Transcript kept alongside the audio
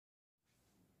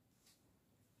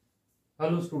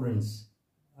Hello students,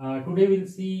 today we'll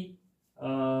see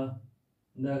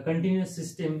the continuous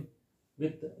system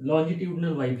with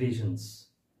longitudinal vibrations.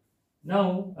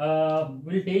 Now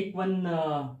we'll take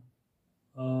one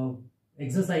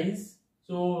exercise.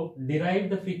 So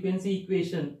derive the frequency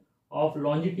equation of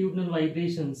longitudinal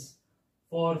vibrations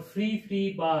for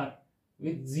free bar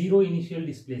with zero initial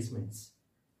displacements.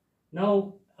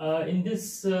 Now in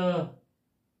this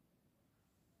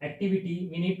activity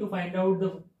we need to find out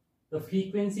the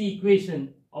frequency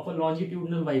equation of a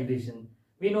longitudinal vibration.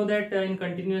 We know that in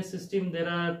continuous system there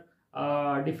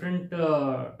are different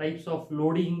types of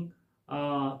loading.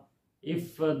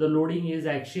 If the loading is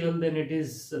axial, then it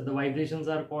is the vibrations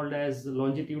are called as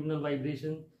longitudinal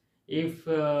vibration. If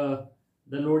the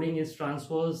loading is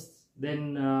transverse,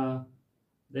 then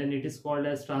it is called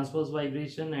as transverse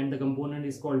vibration and the component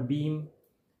is called beam.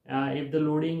 If the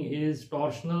loading is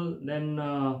torsional, then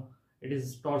it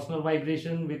is torsional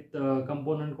vibration with the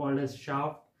component called as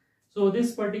shaft. So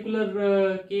this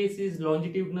particular case is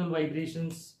longitudinal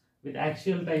vibrations with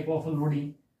axial type of a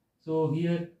loading. So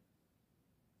here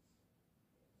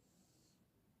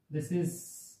this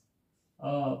is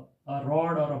a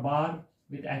rod or a bar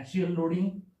with axial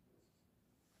loading.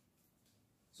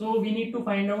 So we need to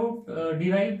find out,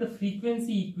 derive the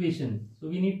frequency equation. So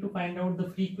we need to find out the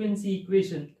frequency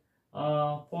equation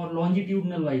for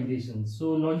longitudinal vibrations.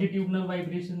 So longitudinal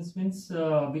vibrations means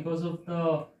because of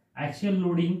the axial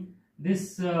loading,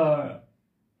 this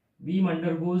beam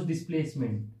undergoes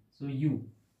displacement. So U.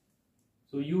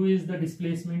 So U is the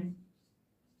displacement.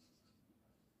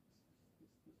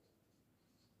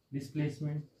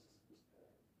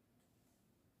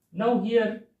 Now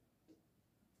here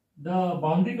the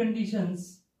boundary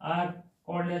conditions are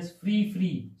called as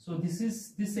free. So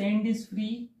this end is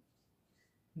free,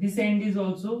 this end is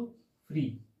also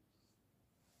free.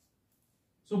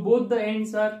 So both the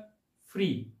ends are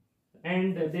free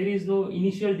and there is no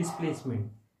initial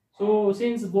displacement. So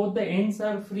since both the ends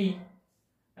are free,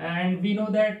 and we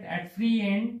know that at free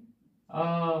end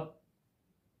the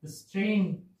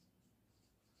strain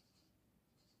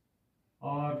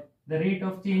or the rate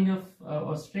of change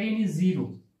of strain is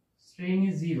zero.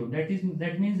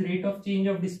 That means rate of change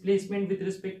of displacement with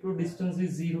respect to distance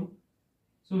is zero.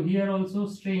 So here also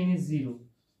strain is zero.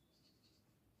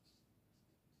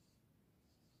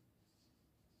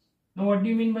 Now what do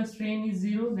you mean by strain is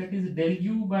zero? That is del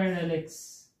U by del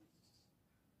X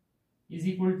is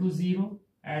equal to 0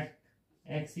 at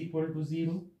X equal to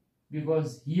 0,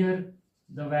 because here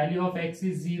the value of X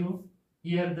is 0,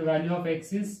 here the value of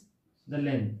X is the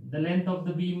length. The length of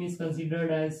the beam is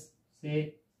considered as,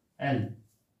 say, L.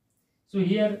 So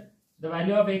here the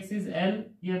value of X is L,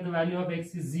 here the value of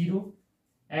X is 0,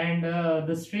 and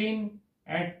the strain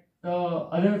at the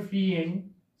other free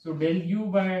end, so del U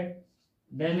by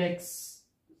del X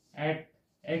at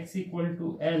X equal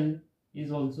to L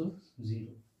is also 0.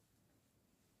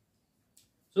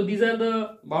 So these are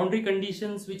the boundary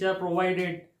conditions which are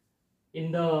provided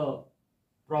in the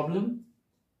problem,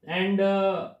 and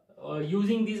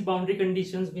using these boundary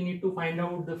conditions we need to find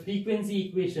out the frequency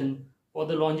equation for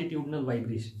the longitudinal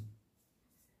vibration.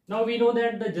 Now we know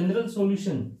that the general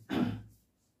solution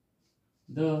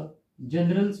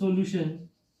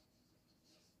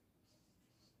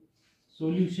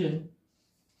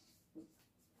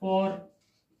for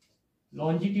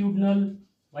longitudinal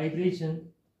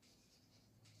vibration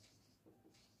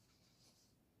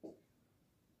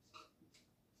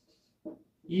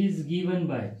is given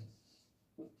by,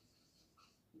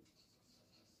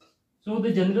 so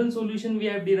the general solution we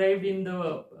have derived in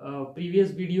the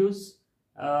previous videos.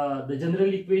 The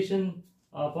general equation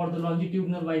for the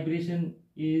longitudinal vibration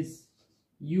is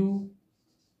U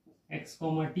x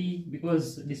comma t,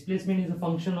 because displacement is a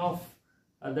function of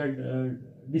the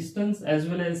distance as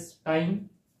well as time,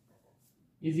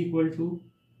 is equal to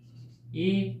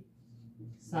A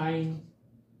sine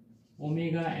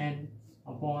omega n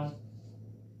upon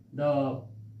the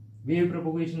wave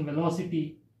propagation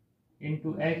velocity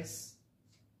into x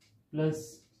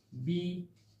plus b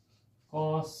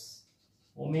cos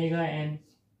omega n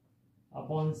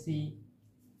upon c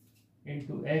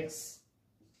into x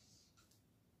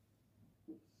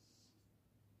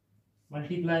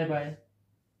multiply by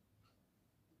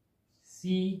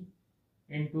c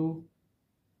into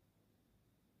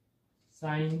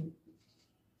sine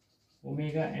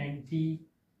omega n t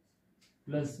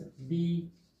plus b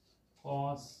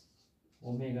cos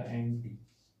omega n t.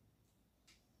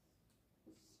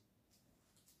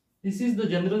 This is the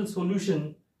general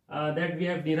solution that we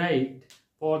have derived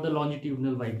for the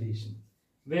longitudinal vibration,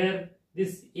 where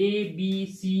this A, B,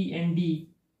 C and D,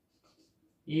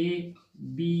 A,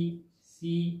 B,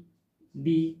 C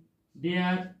D, they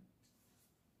are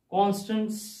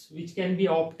constants which can be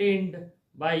obtained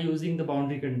by using the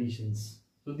boundary conditions.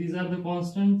 So these are the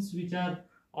constants which are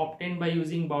obtained by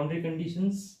using boundary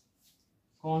conditions.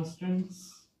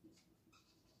 Constants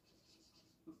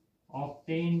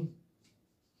obtained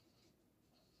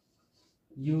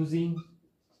using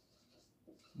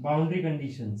boundary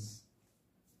conditions.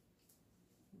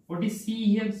 What is C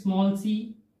here? Small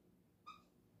c.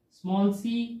 Small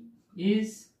c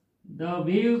is the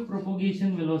wave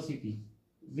propagation velocity.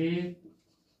 Wave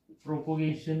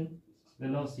propagation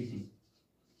velocity.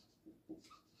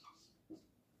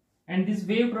 And this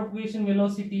wave propagation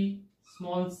velocity,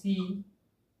 small c,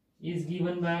 is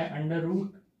given by under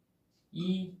root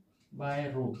E by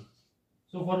rho.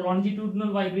 So for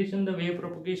longitudinal vibration, the wave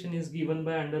propagation is given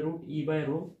by under root E by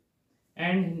rho.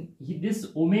 And this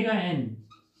omega n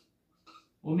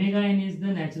is the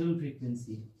natural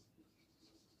frequency.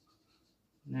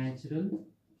 Natural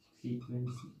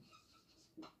frequency.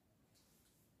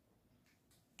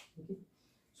 Okay.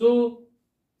 So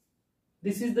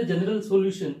this is the general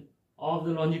solution of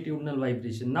the longitudinal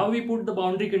vibration. Now we put the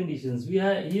boundary conditions. We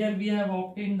have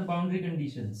obtained the boundary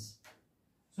conditions.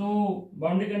 So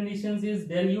boundary conditions is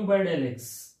del u by del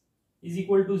x is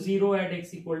equal to 0 at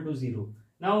x equal to 0.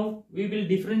 Now we will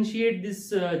differentiate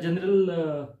this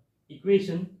general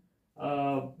equation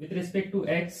with respect to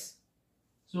x.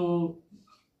 So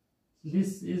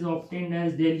this is obtained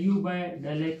as del u by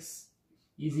del x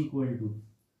is equal to.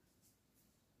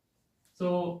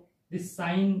 So this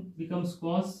sign becomes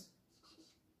cos.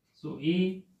 So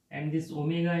A, and this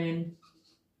omega n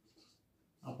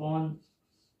upon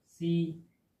C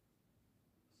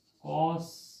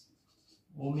cos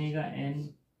omega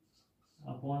n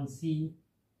upon C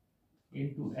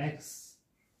into x.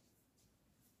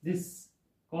 This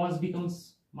cos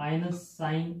becomes minus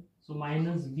sine, so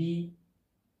minus B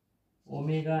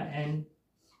omega n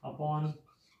upon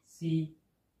C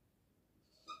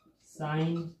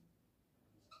sine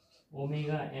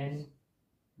omega n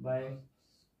by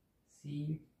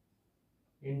C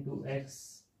into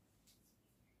x.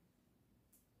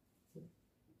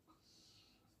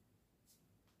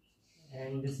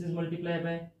 And this is multiplied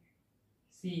by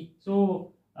C.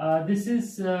 So this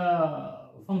is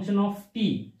function of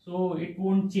t, so it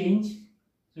won't change,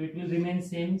 so it will remain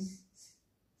same.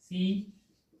 C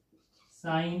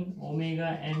sine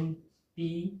omega n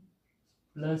t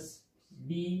plus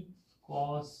B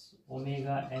cos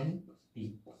omega n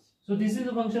t. So this is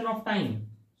a function of time,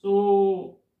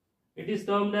 so it is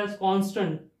termed as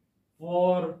constant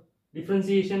for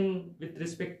differentiation with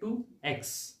respect to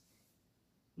x.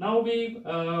 Now we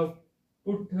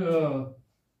put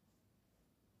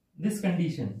this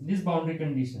condition, this boundary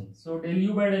condition. So del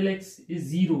u by del x is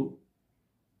 0.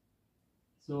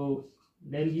 So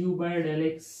del u by del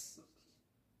x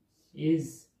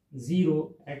is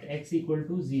 0 at x equal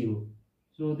to 0.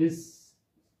 So this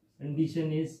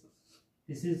condition is,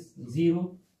 this is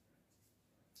 0.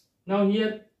 Now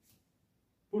here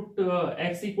put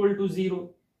x equal to 0.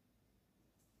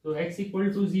 So x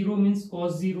equal to 0 means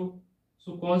cos 0.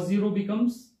 So cos 0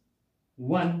 becomes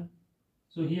 1.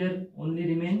 So here only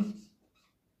remains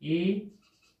A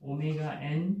omega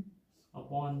n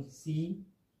upon C.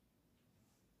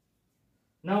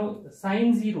 Now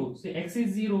sine 0, so x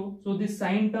is 0, so this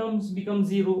sine terms become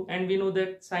 0, and we know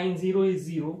that sine 0 is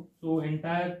 0, so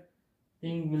entire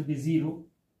thing will be 0,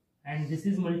 and this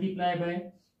is multiplied by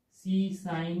C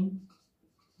sine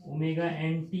omega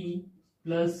n t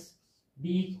plus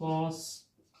B cos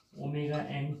omega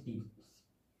n t,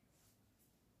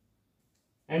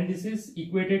 and this is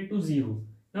equated to 0.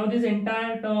 Now this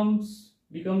entire terms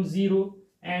becomes 0,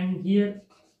 and here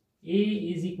A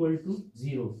is equal to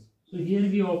 0. So here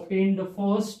we obtain the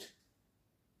first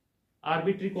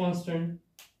arbitrary constant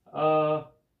A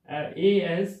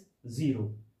as 0.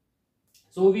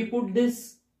 So we put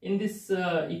this in this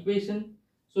equation.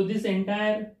 So this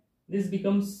entire, this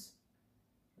becomes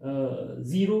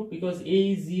 0 because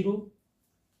A is 0.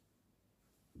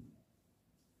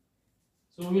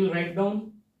 So we will write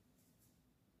down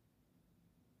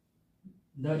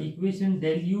the equation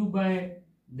del u by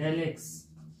del x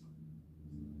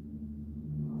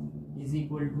is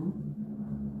equal to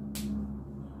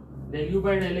del u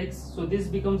by del x. So this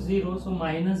becomes 0. So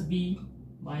minus b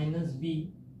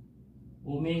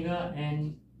omega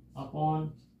n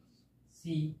upon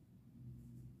c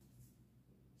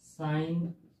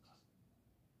sine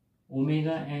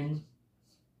omega n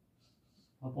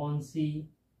upon c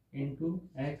into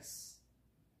x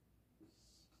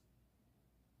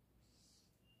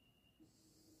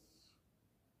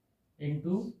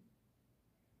into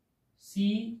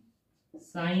c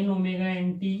sine omega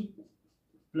n t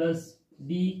plus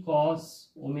d cos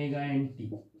omega n t.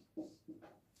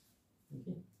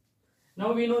 Okay.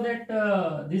 Now we know that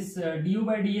this du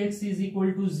by dx is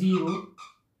equal to 0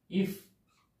 if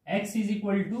x is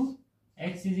equal to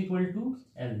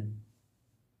L.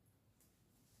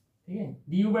 Okay.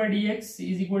 Du by dx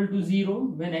is equal to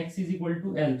 0 when x is equal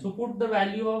to L. So put the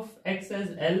value of x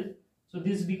as L. So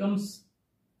this becomes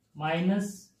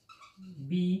minus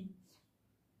b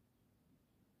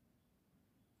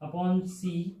upon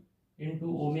c into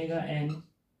omega n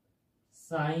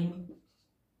sine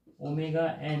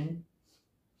omega n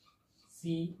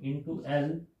c into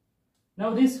L.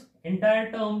 Now this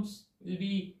entire terms will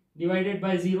be divided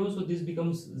by 0, so this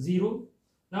becomes 0.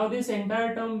 Now this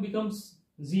entire term becomes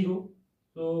 0,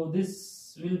 so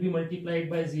this will be multiplied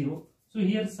by 0. So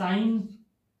here sine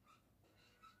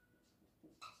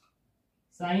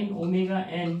omega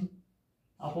n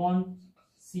upon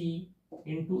c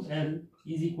into L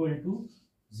is equal to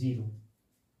 0.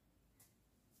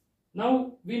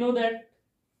 Now we know that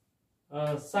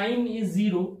sine is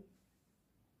 0.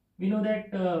 We know that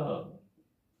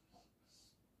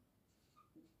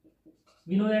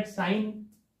sine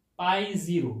pi is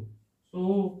 0.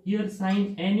 So here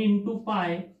sine n into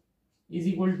pi is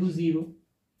equal to 0.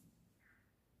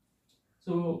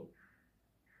 So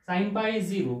sine pi is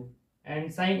 0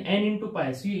 and sine n into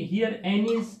pi. So here n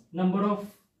is number of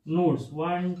nodes,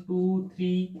 1, 2,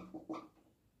 3.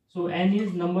 So n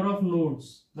is number of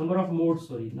modes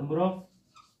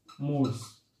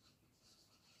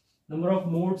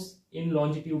in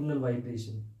longitudinal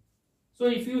vibration. So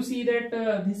if you see that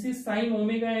this is sine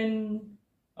omega n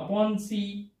upon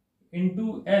c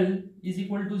into L is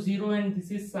equal to 0 and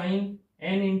this is sine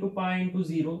n into pi into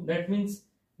 0, that means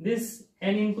this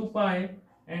n into pi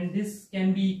and this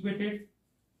can be equated.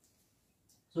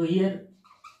 So here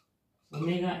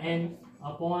omega n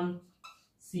upon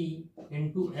c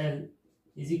into L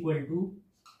is equal to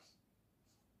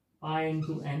pi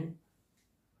into n,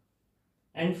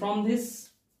 and from this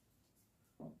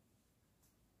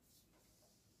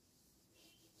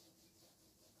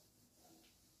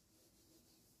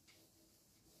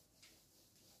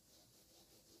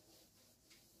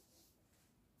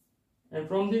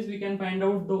we can find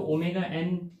out the omega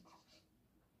n,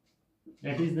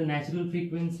 that is the natural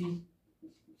frequency,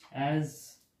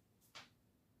 as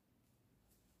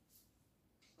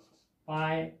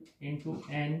pi into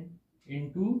n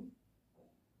into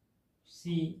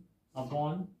c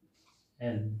upon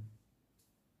L.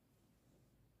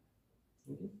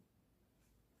 Okay.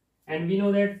 And we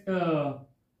know that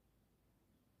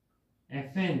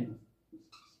Fn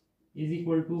is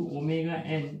equal to omega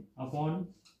n upon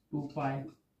 2 pi.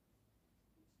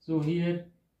 So here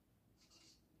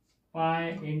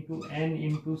pi into n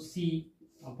into c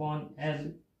upon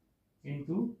L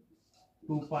into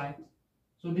 2 pi.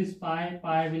 So this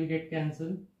pi will get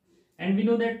cancelled, and we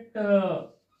know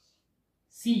that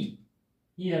c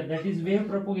here, that is wave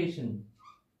propagation.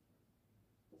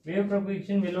 Wave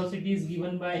propagation velocity is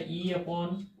given by E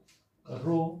upon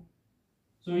rho.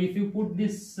 So if you put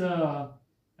this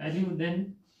value,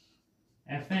 then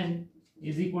Fn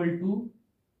is equal to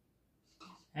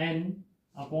n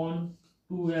upon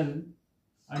 2L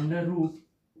under root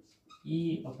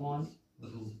E upon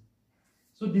rho.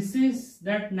 So this is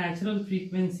that natural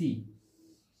frequency.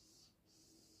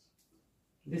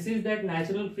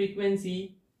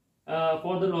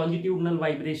 For the longitudinal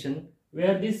vibration,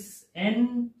 where this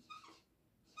n,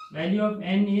 value of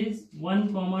n is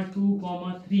 1,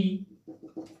 2, 3,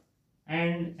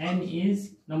 and n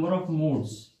is number of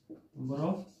modes.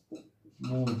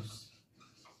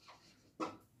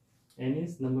 N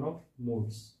is number of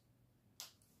modes.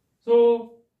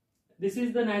 So this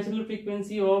is the natural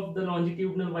frequency of the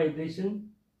longitudinal vibration,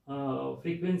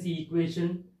 frequency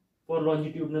equation for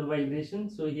longitudinal vibration.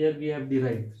 So here we have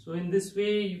derived. So in this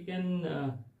way you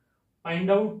can find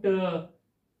out the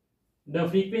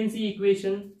frequency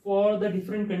equation for the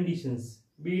different conditions,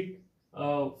 be it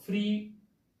free,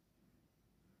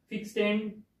 fixed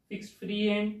end, fixed free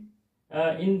end.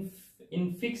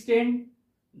 In fixed end,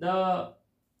 the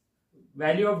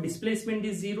value of displacement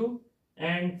is 0,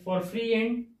 and for free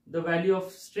end the value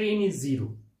of strain is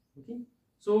 0. Okay.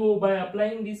 So by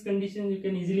applying these conditions you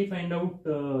can easily find out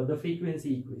the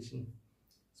frequency equation.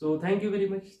 So thank you very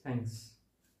much. Thanks.